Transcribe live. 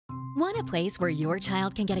Want a place where your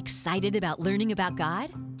child can get excited about learning about God?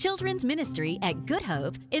 Children's Ministry at Good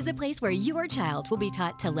Hope is a place where your child will be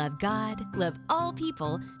taught to love God, love all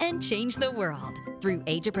people, and change the world through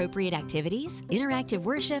age-appropriate activities, interactive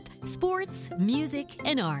worship, sports, music,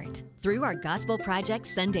 and art. Through our Gospel Project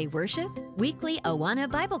Sunday Worship, weekly Awana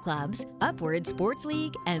Bible Clubs, Upward Sports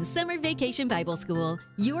League, and Summer Vacation Bible School,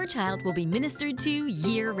 your child will be ministered to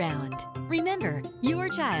year-round. Remember, your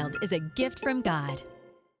child is a gift from God.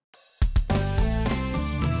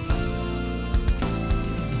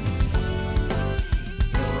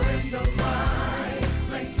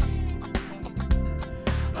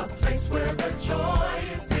 Where the joy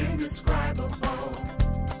is indescribable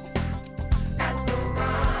at the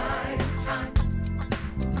right time,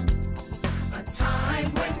 a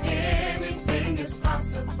time when anything is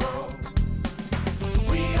possible.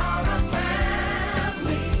 We are a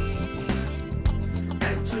family,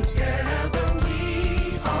 and together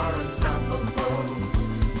we are unstoppable.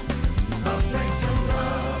 A place of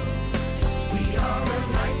love, we are a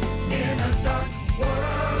light in a dark world.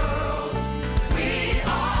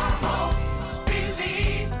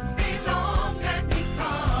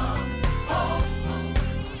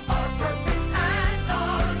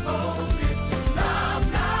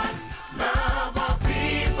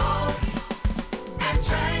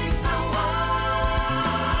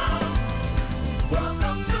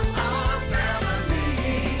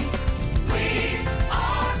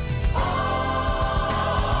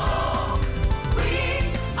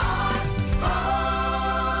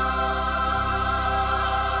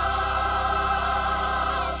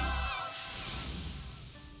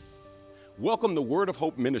 Welcome to Word of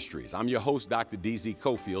Hope Ministries. I'm your host, Dr. D.Z.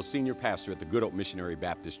 Cofield, Senior Pastor at the Good Hope Missionary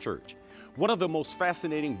Baptist Church. One of the most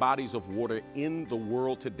fascinating bodies of water in the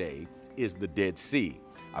world today is the Dead Sea.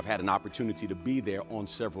 I've had an opportunity to be there on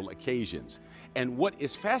several occasions. And what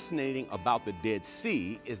is fascinating about the Dead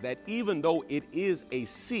Sea is that even though it is a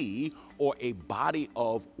sea or a body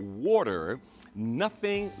of water,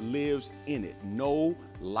 nothing lives in it. No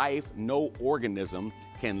life, no organism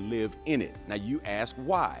can live in it. Now you ask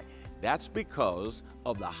why? That's because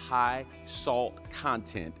of the high salt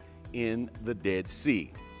content in the Dead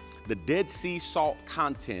Sea. The Dead Sea salt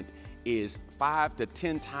content is 5 to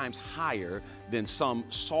 10 times higher than some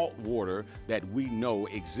salt water that we know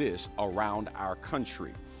exists around our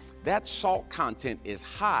country. That salt content is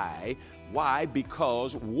high. Why?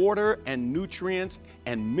 Because water and nutrients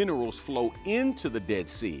and minerals flow into the Dead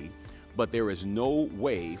Sea, but there is no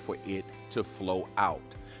way for it to flow out.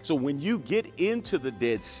 So when you get into the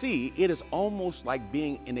Dead Sea, it is almost like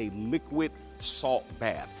being in a liquid salt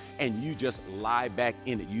bath, and you just lie back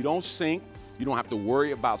in it. You don't sink. You don't have to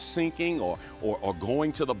worry about sinking or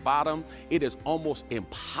going to the bottom. It is almost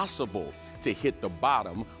impossible to hit the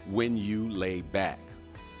bottom when you lay back.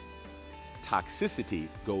 Toxicity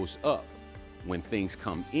goes up when things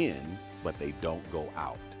come in, but they don't go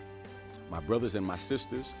out. My brothers and my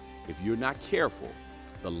sisters, if you're not careful,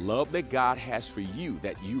 the love that God has for you,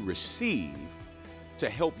 that you receive to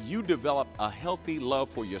help you develop a healthy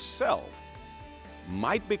love for yourself,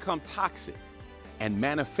 might become toxic and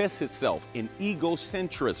manifest itself in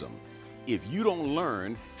egocentrism if you don't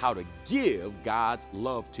learn how to give God's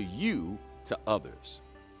love to you to others.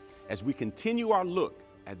 As we continue our look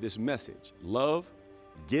at this message, love,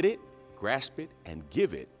 get it, grasp it, and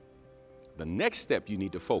give it, the next step you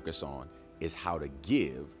need to focus on is how to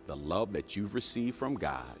give the love that you've received from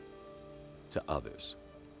God to others.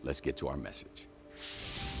 Let's get to our message.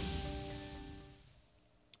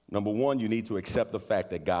 Number one, you need to accept the fact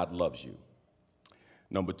that God loves you.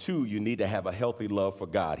 Number two, you need to have a healthy love for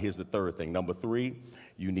God. Here's the third thing. Number three,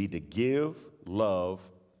 you need to give love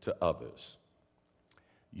to others.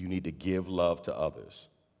 You need to give love to others.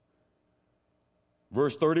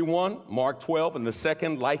 Verse 31, Mark 12, and the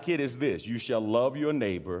second like it is this: you shall love your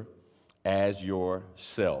neighbor as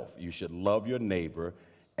yourself. You should love your neighbor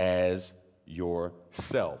as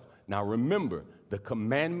yourself. Now remember, the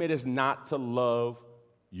commandment is not to love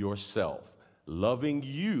yourself. Loving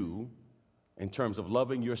you, in terms of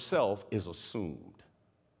loving yourself, is assumed.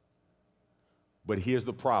 But here's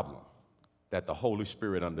the problem that the Holy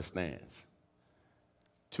Spirit understands.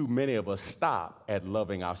 Too many of us stop at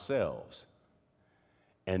loving ourselves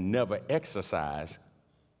and never exercise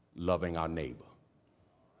loving our neighbor.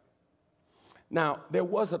 Now, there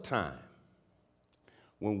was a time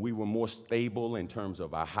when we were more stable in terms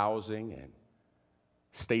of our housing and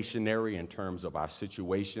stationary in terms of our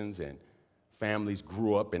situations, and families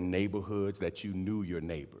grew up in neighborhoods that you knew your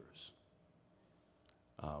neighbors.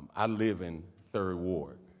 I live in 3rd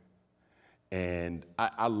Ward, and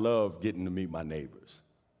I love getting to meet my neighbors.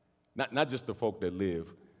 Not just the folk that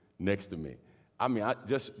live next to me. I mean,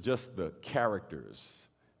 just the characters,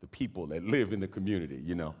 the people that live in the community,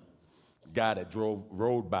 you know. Guy that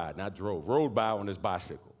rode by on his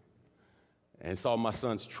bicycle and saw my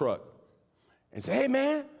son's truck and said, hey,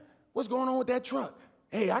 man, what's going on with that truck?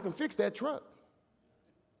 Hey, I can fix that truck.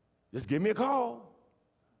 Just give me a call.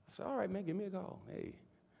 I said, all right, man, give me a call. Hey.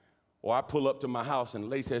 Or I pull up to my house and the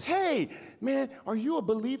lady says, hey, man, are you a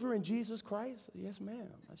believer in Jesus Christ? Yes, ma'am,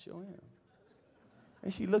 I sure am.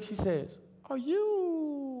 And she looks, she says, are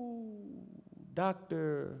you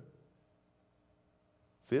Dr.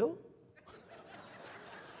 Phil?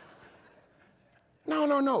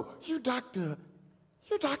 No, you're Dr.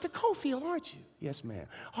 Cofield, aren't you? Yes, ma'am.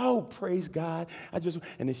 Oh, praise God. And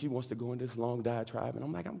then she wants to go in this long diatribe, and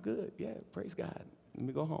I'm like, I'm good. Yeah, praise God. Let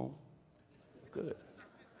me go home. Good.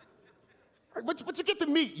 But you get to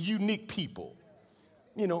meet unique people.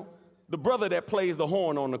 You know, the brother that plays the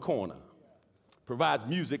horn on the corner, provides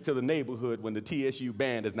music to the neighborhood when the TSU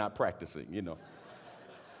band is not practicing, you know.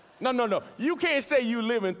 No. You can't say you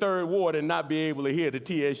live in Third Ward and not be able to hear the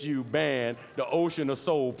TSU band, the Ocean of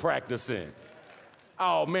Soul, practicing.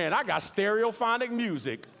 Oh, man, I got stereophonic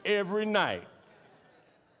music every night.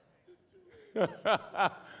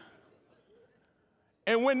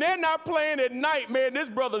 And when they're not playing at night, man, this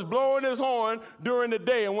brother's blowing his horn during the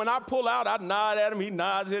day. And when I pull out, I nod at him. He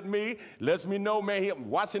nods at me, lets me know, man, he's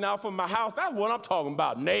watching out for my house. That's what I'm talking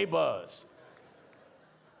about, neighbors.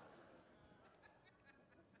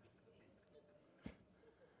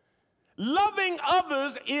 Loving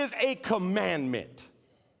others is a commandment.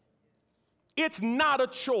 It's not a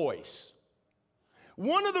choice.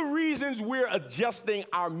 One of the reasons we're adjusting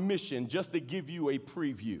our mission, just to give you a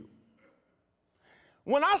preview.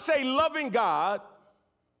 When I say loving God,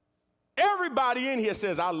 everybody in here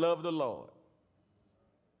says, I love the Lord.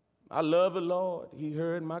 I love the Lord. He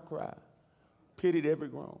heard my cry, pitied every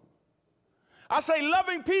groan. I say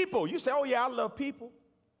loving people. You say, oh, yeah, I love people.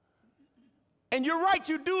 And you're right,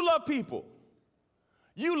 you do love people.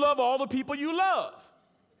 You love all the people you love.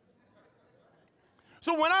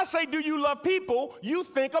 So when I say, do you love people, you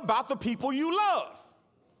think about the people you love.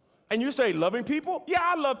 And you say, loving people? Yeah,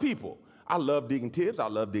 I love people. I love Deacon Tibbs. I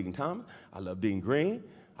love Deacon Thomas. I love Deacon Green.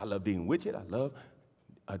 I love Deacon Witchett. I love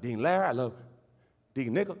Deacon Larry. I love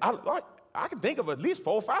Deacon Nichols. I can think of at least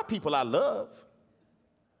 4 or 5 people I love.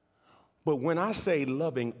 But when I say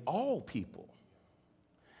loving all people,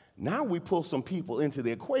 now we pull some people into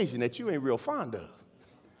the equation that you ain't real fond of.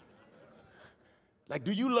 Like,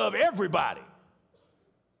 do you love everybody?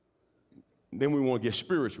 Then we want to get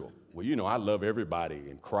spiritual. Well, you know, I love everybody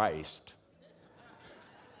in Christ.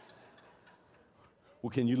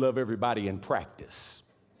 Well, can you love everybody in practice?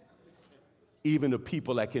 Even the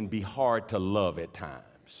people that can be hard to love at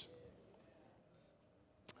times.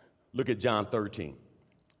 Look at John 13,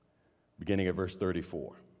 beginning at verse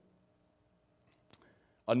 34.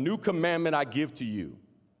 A new commandment I give to you,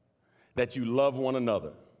 that you love one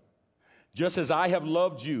another. Just as I have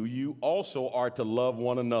loved you, you also are to love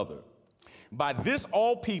one another. By this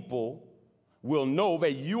all people will know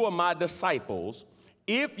that you are my disciples,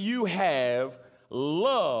 if you have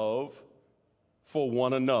love for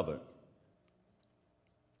one another.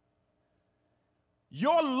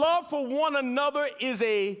 Your love for one another is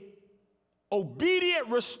an obedient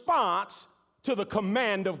response to the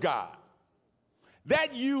command of God.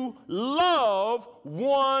 That you love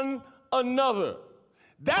one another.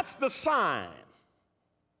 That's the sign.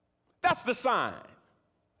 That's the sign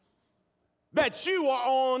that you are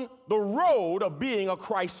on the road of being a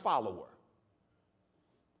Christ follower.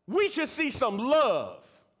 We should see some love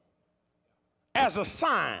as a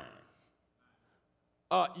sign.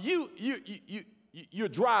 You're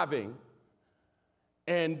driving,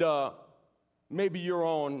 and maybe you're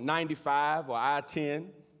on 95 or I-10.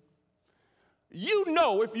 You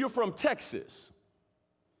know, if you're from Texas,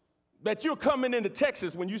 that you're coming into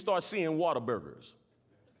Texas when you start seeing Whataburgers.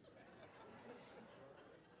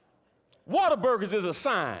 Whataburgers is a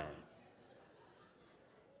sign.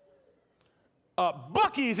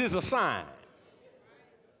 Buc-ee's is a sign.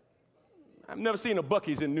 I've never seen a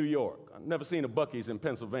Buc-ee's in New York. I've never seen a Buc-ee's in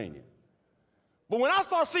Pennsylvania. But when I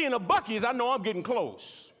start seeing a Buc-ee's, I know I'm getting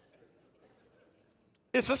close.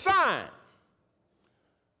 It's a sign.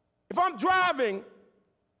 If I'm driving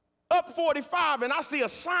up 45 and I see a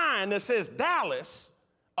sign that says Dallas,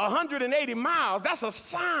 180 miles, that's a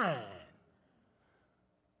sign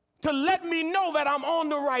to let me know that I'm on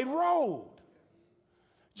the right road.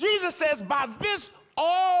 Jesus says, by this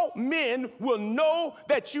all men will know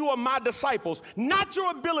that you are my disciples, not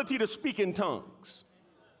your ability to speak in tongues,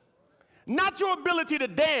 not your ability to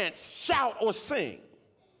dance, shout, or sing,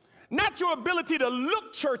 Not your ability to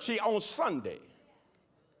look churchy on Sunday.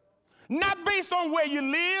 Not based on where you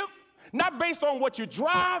live, not based on what you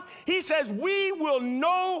drive. He says, we will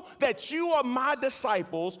know that you are my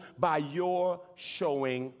disciples by your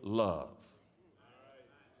showing love.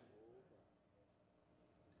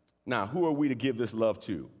 Now, who are we to give this love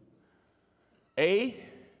to? A,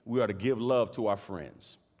 we are to give love to our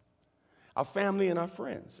friends. Our family and our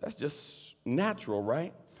friends. That's just natural,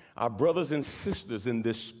 right? Our brothers and sisters in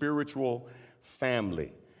this spiritual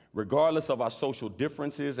family. Regardless of our social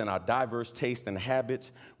differences and our diverse tastes and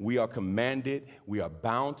habits, we are commanded, we are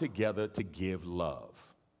bound together to give love.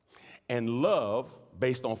 And love,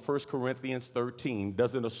 based on 1 Corinthians 13,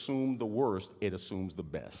 doesn't assume the worst, it assumes the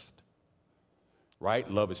best. Right?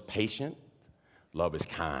 Love is patient, love is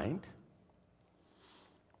kind.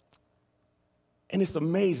 And it's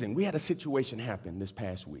amazing. We had a situation happen this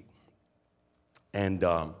past week. And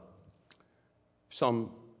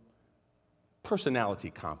some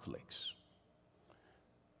personality conflicts.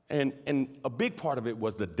 And a big part of it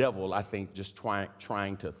was the devil, I think, just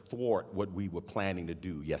trying to thwart what we were planning to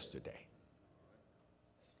do yesterday.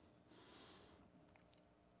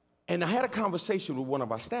 And I had a conversation with one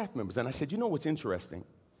of our staff members, and I said, you know what's interesting?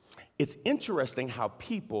 It's interesting how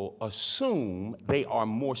people assume they are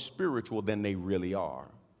more spiritual than they really are.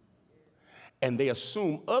 And they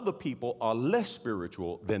assume other people are less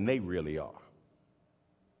spiritual than they really are.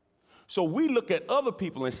 So we look at other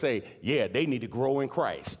people and say, yeah, they need to grow in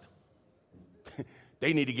Christ.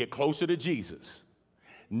 They need to get closer to Jesus.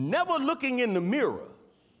 Never looking in the mirror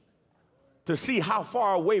to see how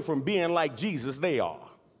far away from being like Jesus they are.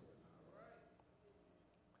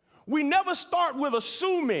 We never start with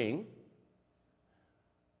assuming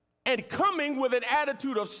and coming with an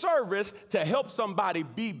attitude of service to help somebody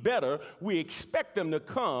be better. We expect them to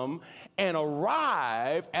come and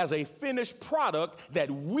arrive as a finished product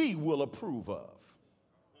that we will approve of.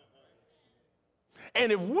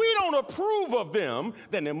 And if we don't approve of them,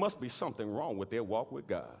 then there must be something wrong with their walk with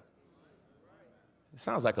God. It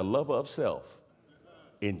sounds like a lover of self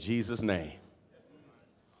in Jesus' name.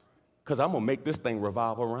 Because I'm going to make this thing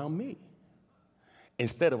revolve around me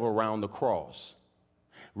instead of around the cross.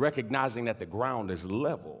 Recognizing that the ground is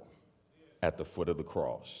level at the foot of the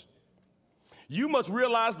cross. You must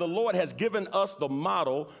realize the Lord has given us the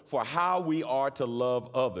model for how we are to love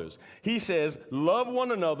others. He says, love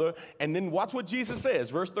one another, and then watch what Jesus says,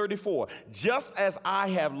 verse 34. Just as I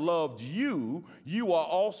have loved you, you are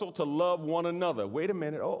also to love one another. Wait a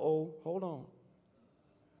minute. Hold on.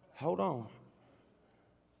 Hold on.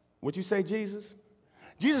 What'd you say, Jesus?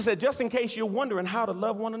 Jesus said, just in case you're wondering how to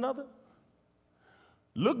love one another,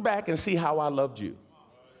 look back and see how I loved you.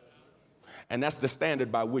 And that's the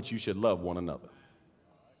standard by which you should love one another.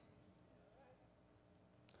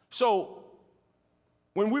 So,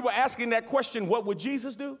 when we were asking that question, what would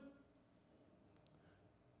Jesus do?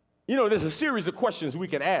 You know, there's a series of questions we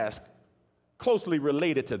can ask closely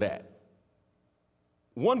related to that.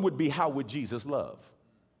 One would be, how would Jesus love?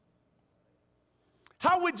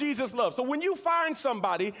 How would Jesus love? So when you find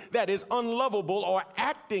somebody that is unlovable or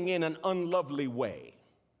acting in an unlovely way,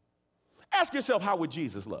 ask yourself, how would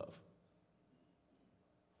Jesus love?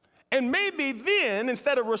 And maybe then,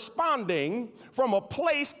 instead of responding from a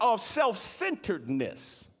place of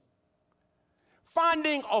self-centeredness,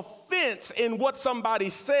 finding offense in what somebody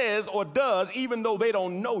says or does, even though they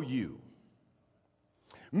don't know you,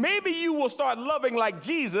 maybe you will start loving like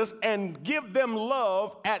Jesus and give them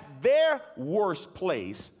love at their worst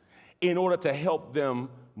place in order to help them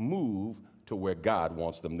move to where God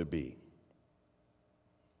wants them to be.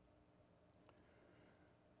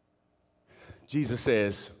 Jesus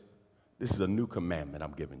says, this is a new commandment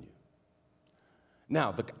I'm giving you.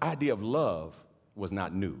 Now, the idea of love was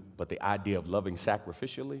not new, but the idea of loving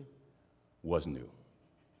sacrificially was new.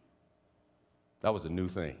 That was a new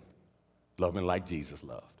thing, loving like Jesus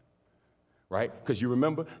loved, right? Because you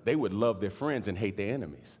remember, they would love their friends and hate their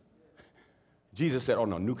enemies. Jesus said, oh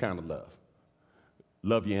no, new kind of love.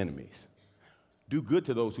 Love your enemies. Do good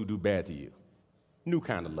to those who do bad to you. New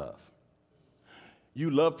kind of love.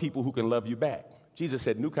 You love people who can love you back. Jesus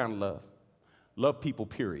said, new kind of love. Love people,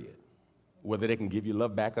 period. Whether they can give you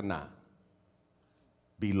love back or not.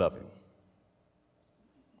 Be loving.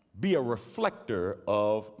 Be a reflector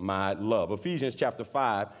of my love. Ephesians chapter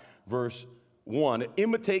 5, verse 1.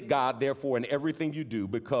 Imitate God, therefore, in everything you do,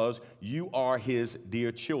 because you are his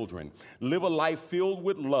dear children. Live a life filled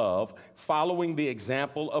with love, following the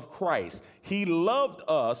example of Christ. He loved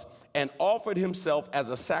us and offered himself as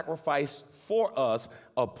a sacrifice for us,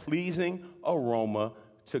 a pleasing aroma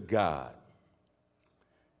to God.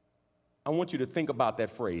 I want you to think about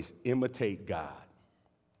that phrase, imitate God.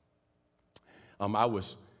 I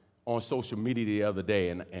was on social media the other day,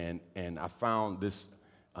 and I found this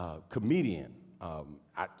comedian.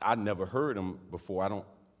 I never heard him before. I don't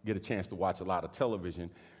get a chance to watch a lot of television,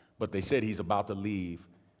 but they said he's about to leave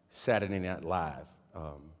Saturday Night Live.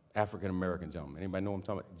 African-American gentleman. Anybody know what I'm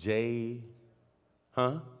talking about? Jay,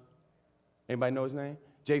 Anybody know his name?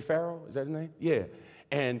 Jay Farrell, is that his name? Yeah.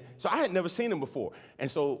 And so I had never seen him before.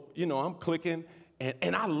 And so, you know, I'm clicking,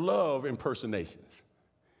 and I love impersonations.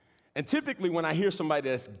 And typically when I hear somebody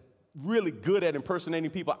that's really good at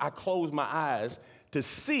impersonating people, I close my eyes to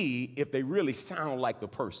see if they really sound like the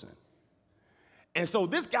person. And so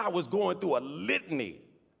this guy was going through a litany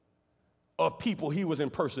of people he was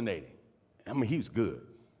impersonating. I mean, he was good.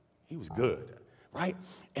 He was good, right?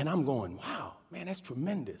 And I'm going, wow, man, that's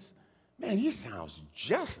tremendous. Man, he sounds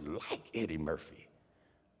just like Eddie Murphy.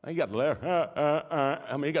 He got the laugh,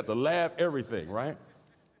 I mean, he got the laugh, everything, right?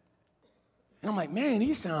 And I'm like, man,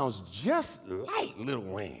 he sounds just like Lil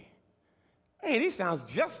Wayne. Man, he sounds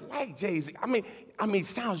just like Jay-Z. I mean,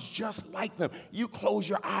 sounds just like them. You close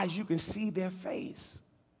your eyes, you can see their face.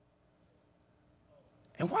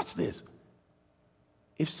 And watch this.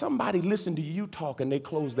 If somebody listened to you talk and they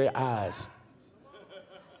closed their eyes,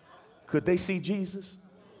 could they see Jesus?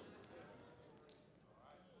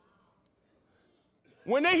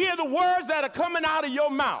 When they hear the words that are coming out of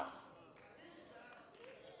your mouth,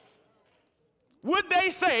 would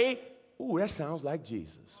they say, ooh, that sounds like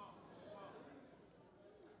Jesus?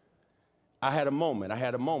 I had a moment,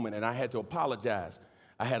 and I had to apologize.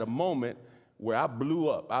 I had a moment where I blew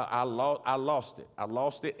up. I lost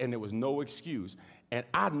it, and there was no excuse. And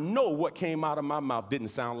I know what came out of my mouth didn't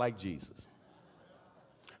sound like Jesus.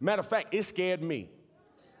 Matter of fact, it scared me.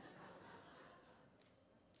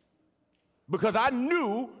 Because I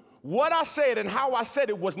knew what I said and how I said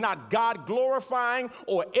it was not God glorifying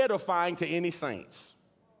or edifying to any saints.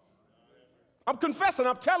 I'm confessing,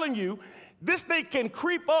 I'm telling you, this thing can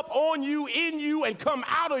creep up on you, in you, and come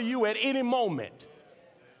out of you at any moment.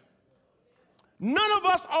 None of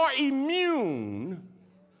us are immune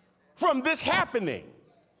from this happening.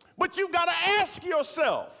 But you've got to ask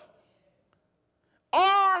yourself,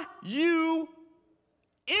 are you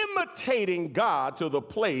imitating God to the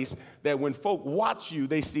place that when folk watch you,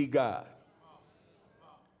 they see God?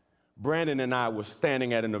 Brandon and I were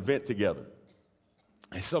standing at an event together,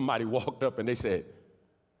 and somebody walked up and they said,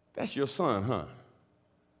 that's your son, huh?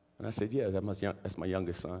 And I said, yeah, that's my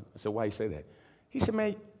youngest son. I said, why you say that? He said,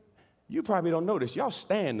 man, you probably don't know this. Y'all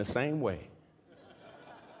stand the same way.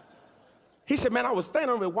 He said, man, I was standing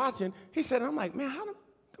over there watching. He said, I'm like, man, how them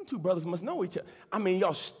two brothers must know each other. I mean,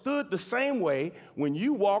 y'all stood the same way. When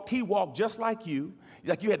you walked, he walked just like you.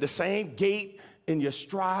 Like you had the same gait in your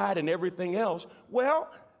stride and everything else.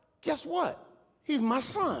 Well, guess what? He's my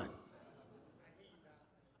son.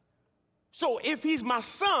 So if he's my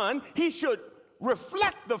son, he should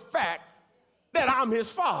reflect the fact that I'm his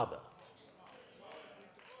father.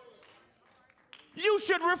 You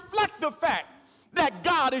should reflect the fact that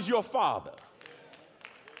God is your father.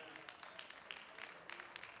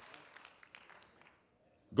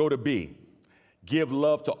 Go to B. Give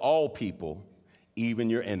love to all people, even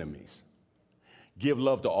your enemies. Give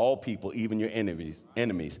love to all people, even your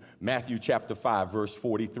enemies. Matthew chapter 5, verse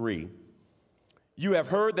 43. You have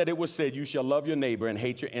heard that it was said, you shall love your neighbor and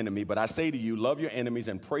hate your enemy. But I say to you, love your enemies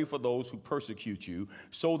and pray for those who persecute you,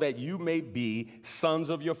 so that you may be sons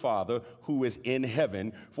of your Father who is in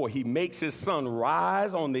heaven. For he makes his sun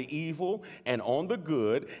rise on the evil and on the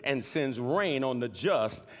good, and sends rain on the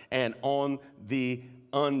just and on the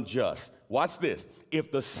unjust. Watch this.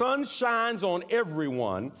 If the sun shines on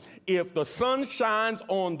everyone, if the sun shines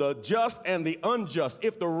on the just and the unjust,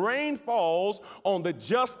 if the rain falls on the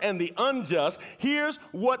just and the unjust, here's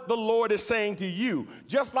what the Lord is saying to you.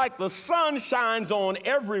 Just like the sun shines on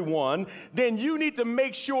everyone, then you need to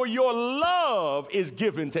make sure your love is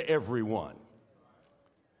given to everyone.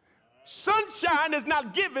 Sunshine is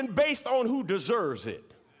not given based on who deserves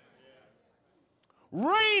it.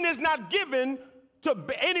 Rain is not given to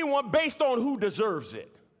anyone based on who deserves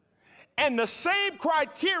it. And the same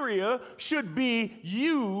criteria should be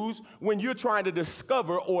used when you're trying to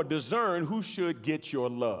discover or discern who should get your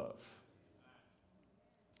love.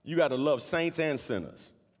 You got to love saints and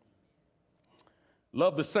sinners.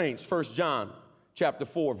 Love the saints. 1 John chapter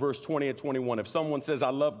 4, verse 20 and 21. If someone says,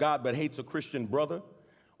 I love God, but hates a Christian brother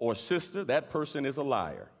or sister, that person is a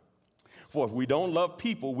liar. For if we don't love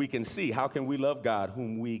people we can see, how can we love God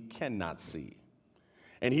whom we cannot see?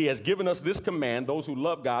 And he has given us this command: those who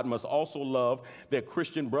love God must also love their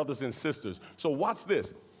Christian brothers and sisters. So watch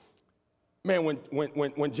this. Man,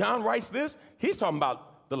 when John writes this, he's talking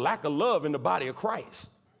about the lack of love in the body of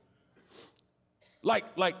Christ. Like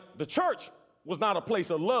the church was not a place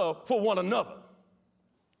of love for one another.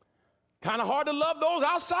 Kind of hard to love those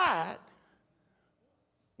outside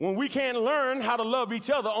when we can't learn how to love each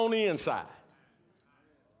other on the inside.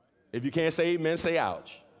 If you can't say amen, say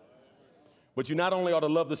ouch. But you not only ought to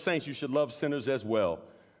love the saints, you should love sinners as well.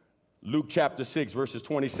 Luke chapter 6, verses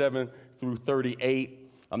 27 through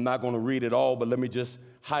 38. I'm not going to read it all, but let me just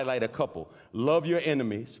highlight a couple. Love your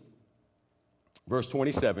enemies. Verse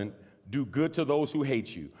 27, do good to those who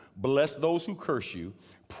hate you. Bless those who curse you.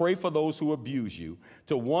 Pray for those who abuse you.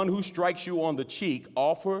 To one who strikes you on the cheek,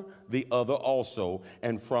 offer the other also.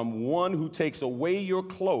 And from one who takes away your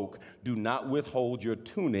cloak, do not withhold your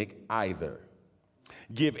tunic either.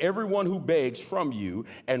 Give everyone who begs from you,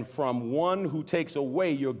 and from one who takes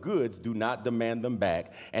away your goods, do not demand them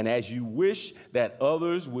back. And as you wish that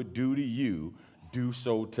others would do to you, do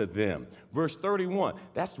so to them. Verse 31,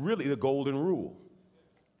 that's really the golden rule.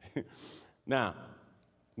 Now,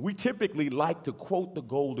 we typically like to quote the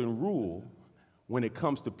golden rule when it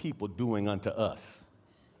comes to people doing unto us.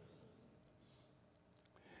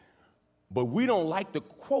 But we don't like to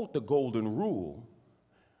quote the golden rule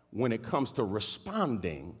when it comes to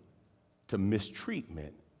responding to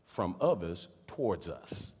mistreatment from others towards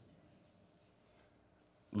us.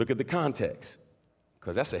 Look at the context,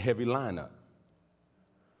 because that's a heavy lineup.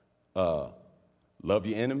 Love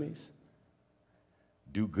your enemies.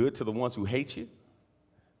 Do good to the ones who hate you.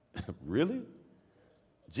 Really?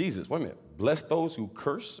 Jesus, wait a minute. Bless those who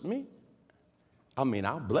curse me? I mean,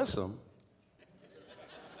 I'll bless them.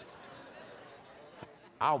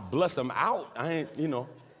 I'll bless them out. I ain't,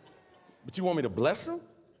 But you want me to bless them?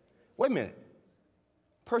 Wait a minute.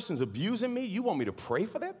 Person's abusing me. You want me to pray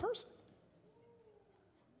for that person?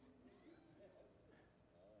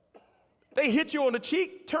 They hit you on the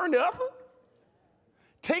cheek, turn the other.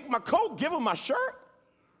 Take my coat, give them my shirt.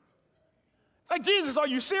 Like, Jesus, are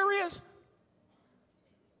you serious?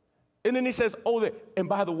 And then he says, and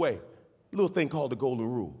by the way, a little thing called the golden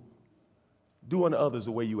rule. Do unto others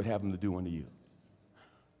the way you would have them to do unto you.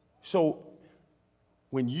 So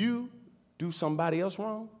when you do somebody else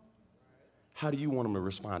wrong, how do you want them to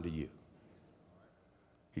respond to you?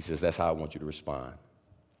 He says, that's how I want you to respond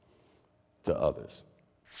to others.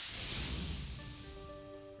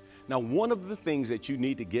 Now, one of the things that you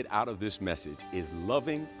need to get out of this message is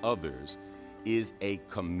loving others is a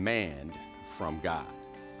command from God.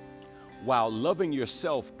 While loving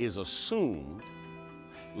yourself is assumed,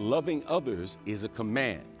 loving others is a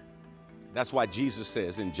command. That's why Jesus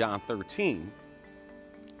says in John 13,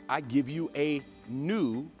 I give you a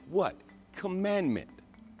new, what? Commandment.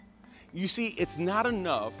 You see, it's not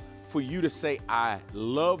enough for you to say, I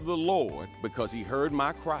love the Lord because he heard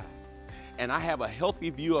my cry, and I have a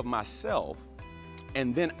healthy view of myself,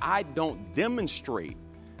 and then I don't demonstrate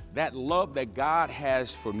that love that God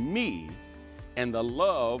has for me and the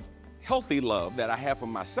love, healthy love that I have for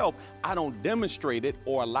myself, I don't demonstrate it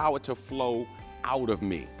or allow it to flow out of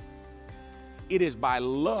me. It is by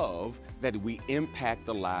love that we impact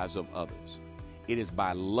the lives of others. It is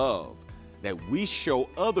by love that we show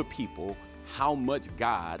other people how much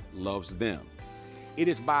God loves them. It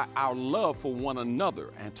is by our love for one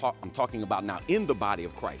another, and I'm talking about now in the body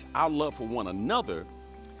of Christ, our love for one another,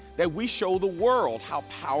 that we show the world how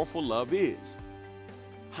powerful love is.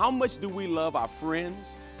 How much do we love our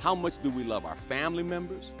friends? How much do we love our family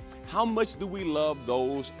members? How much do we love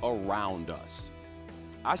those around us?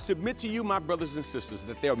 I submit to you, my brothers and sisters,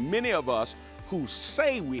 that there are many of us who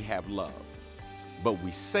say we have love, but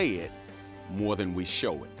we say it more than we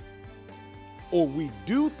show it. Or we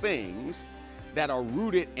do things that are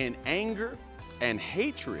rooted in anger and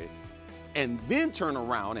hatred and then turn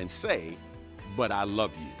around and say, but I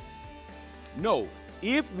love you. No,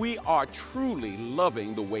 if we are truly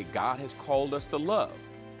loving the way God has called us to love,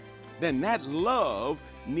 then that love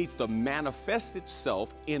needs to manifest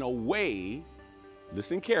itself in a way,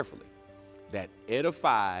 listen carefully, that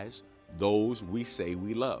edifies those we say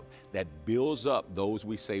we love, that builds up those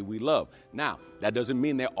we say we love. Now, that doesn't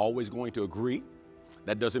mean they're always going to agree.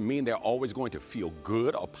 That doesn't mean they're always going to feel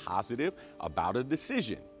good or positive about a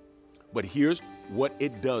decision. But here's what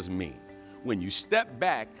it does mean. When you step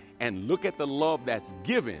back and look at the love that's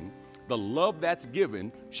given, the love that's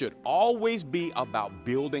given should always be about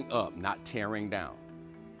building up, not tearing down,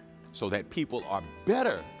 so that people are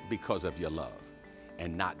better because of your love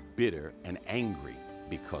and not bitter and angry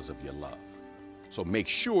because of your love. So make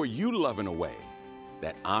sure you love in a way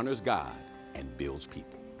that honors God and builds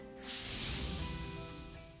people.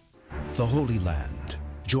 The Holy Land.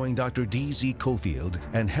 Join Dr. D.Z. Cofield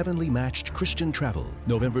and Heavenly Matched Christian Travel,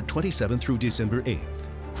 November 27th through December 8th.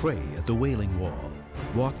 Pray at the Wailing Wall.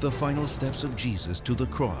 Walk the final steps of Jesus to the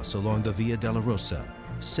cross along the Via Dolorosa.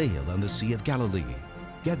 Sail on the Sea of Galilee.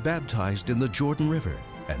 Get baptized in the Jordan River,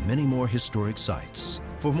 and many more historic sites.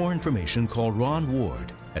 For more information, call Ron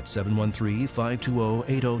Ward at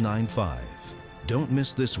 713-520-8095. Don't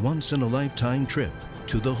miss this once-in-a-lifetime trip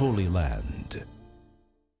to the Holy Land.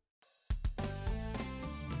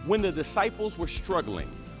 When the disciples were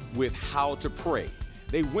struggling with how to pray,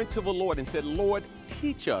 they went to the Lord and said, Lord,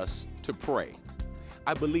 teach us to pray.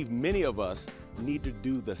 I believe many of us need to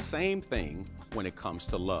do the same thing when it comes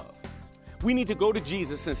to love. We need to go to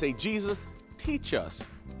Jesus and say, Jesus, teach us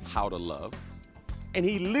how to love. And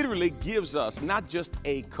he literally gives us not just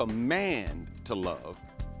a command to love,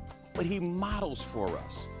 but he models for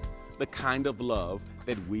us the kind of love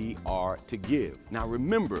that we are to give. Now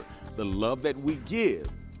remember, the love that we give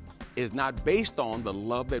is not based on the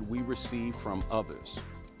love that we receive from others.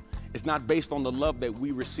 It's not based on the love that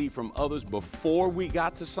we receive from others before we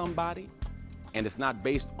got to somebody. And it's not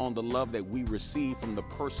based on the love that we receive from the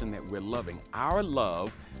person that we're loving. Our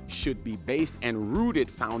love should be based and rooted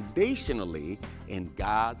foundationally in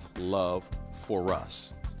God's love for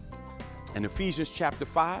us. In Ephesians chapter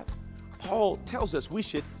 5, Paul tells us we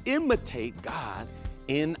should imitate God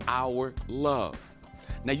in our love.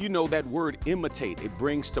 Now, you know that word imitate, it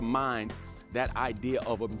brings to mind that idea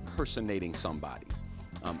of impersonating somebody.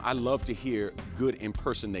 I love to hear good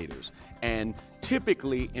impersonators, and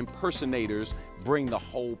typically impersonators bring the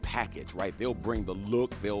whole package, right? They'll bring the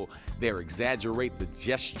look, they'll exaggerate the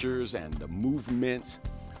gestures and the movements.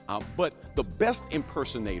 But the best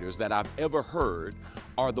impersonators that I've ever heard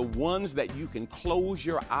are the ones that you can close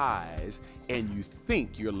your eyes and you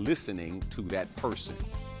think you're listening to that person.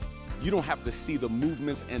 You don't have to see the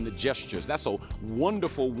movements and the gestures. That's a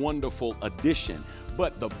wonderful, wonderful addition.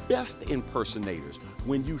 But the best impersonators,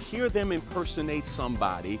 when you hear them impersonate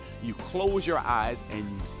somebody, you close your eyes and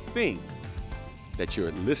you think that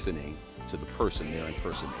you're listening to the person they're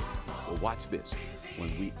impersonating. Well, watch this. When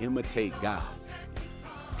we imitate God,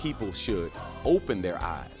 people should open their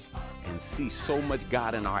eyes and see so much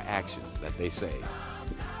God in our actions that they say,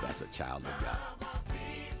 that's a child of God.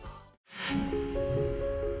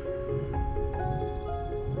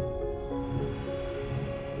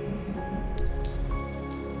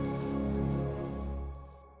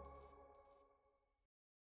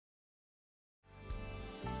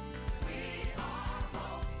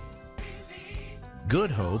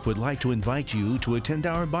 Good Hope would like to invite you to attend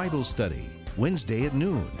our Bible study Wednesday at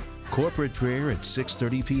noon, corporate prayer at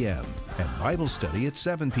 6:30 p.m., and Bible study at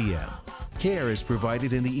 7 p.m. Care is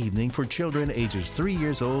provided in the evening for children ages 3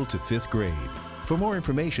 years old to 5th grade. For more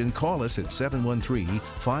information, call us at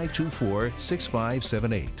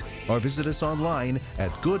 713-524-6578 or visit us online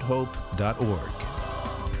at goodhope.org.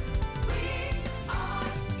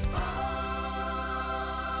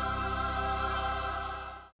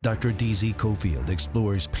 Dr. D.Z. Cofield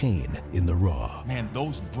explores pain in the raw. Man,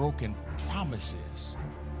 those broken promises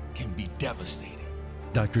can be devastating.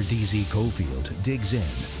 Dr. D.Z. Cofield digs in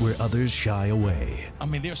where others shy away. I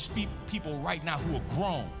mean, there's people right now who are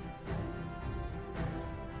grown,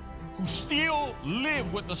 who still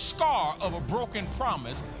live with the scar of a broken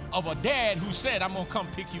promise of a dad who said, I'm gonna come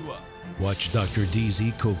pick you up. Watch Dr.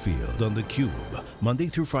 D.Z. Cofield on the Cube, Monday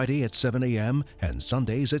through Friday at 7 a.m. and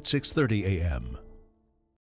Sundays at 6:30 a.m.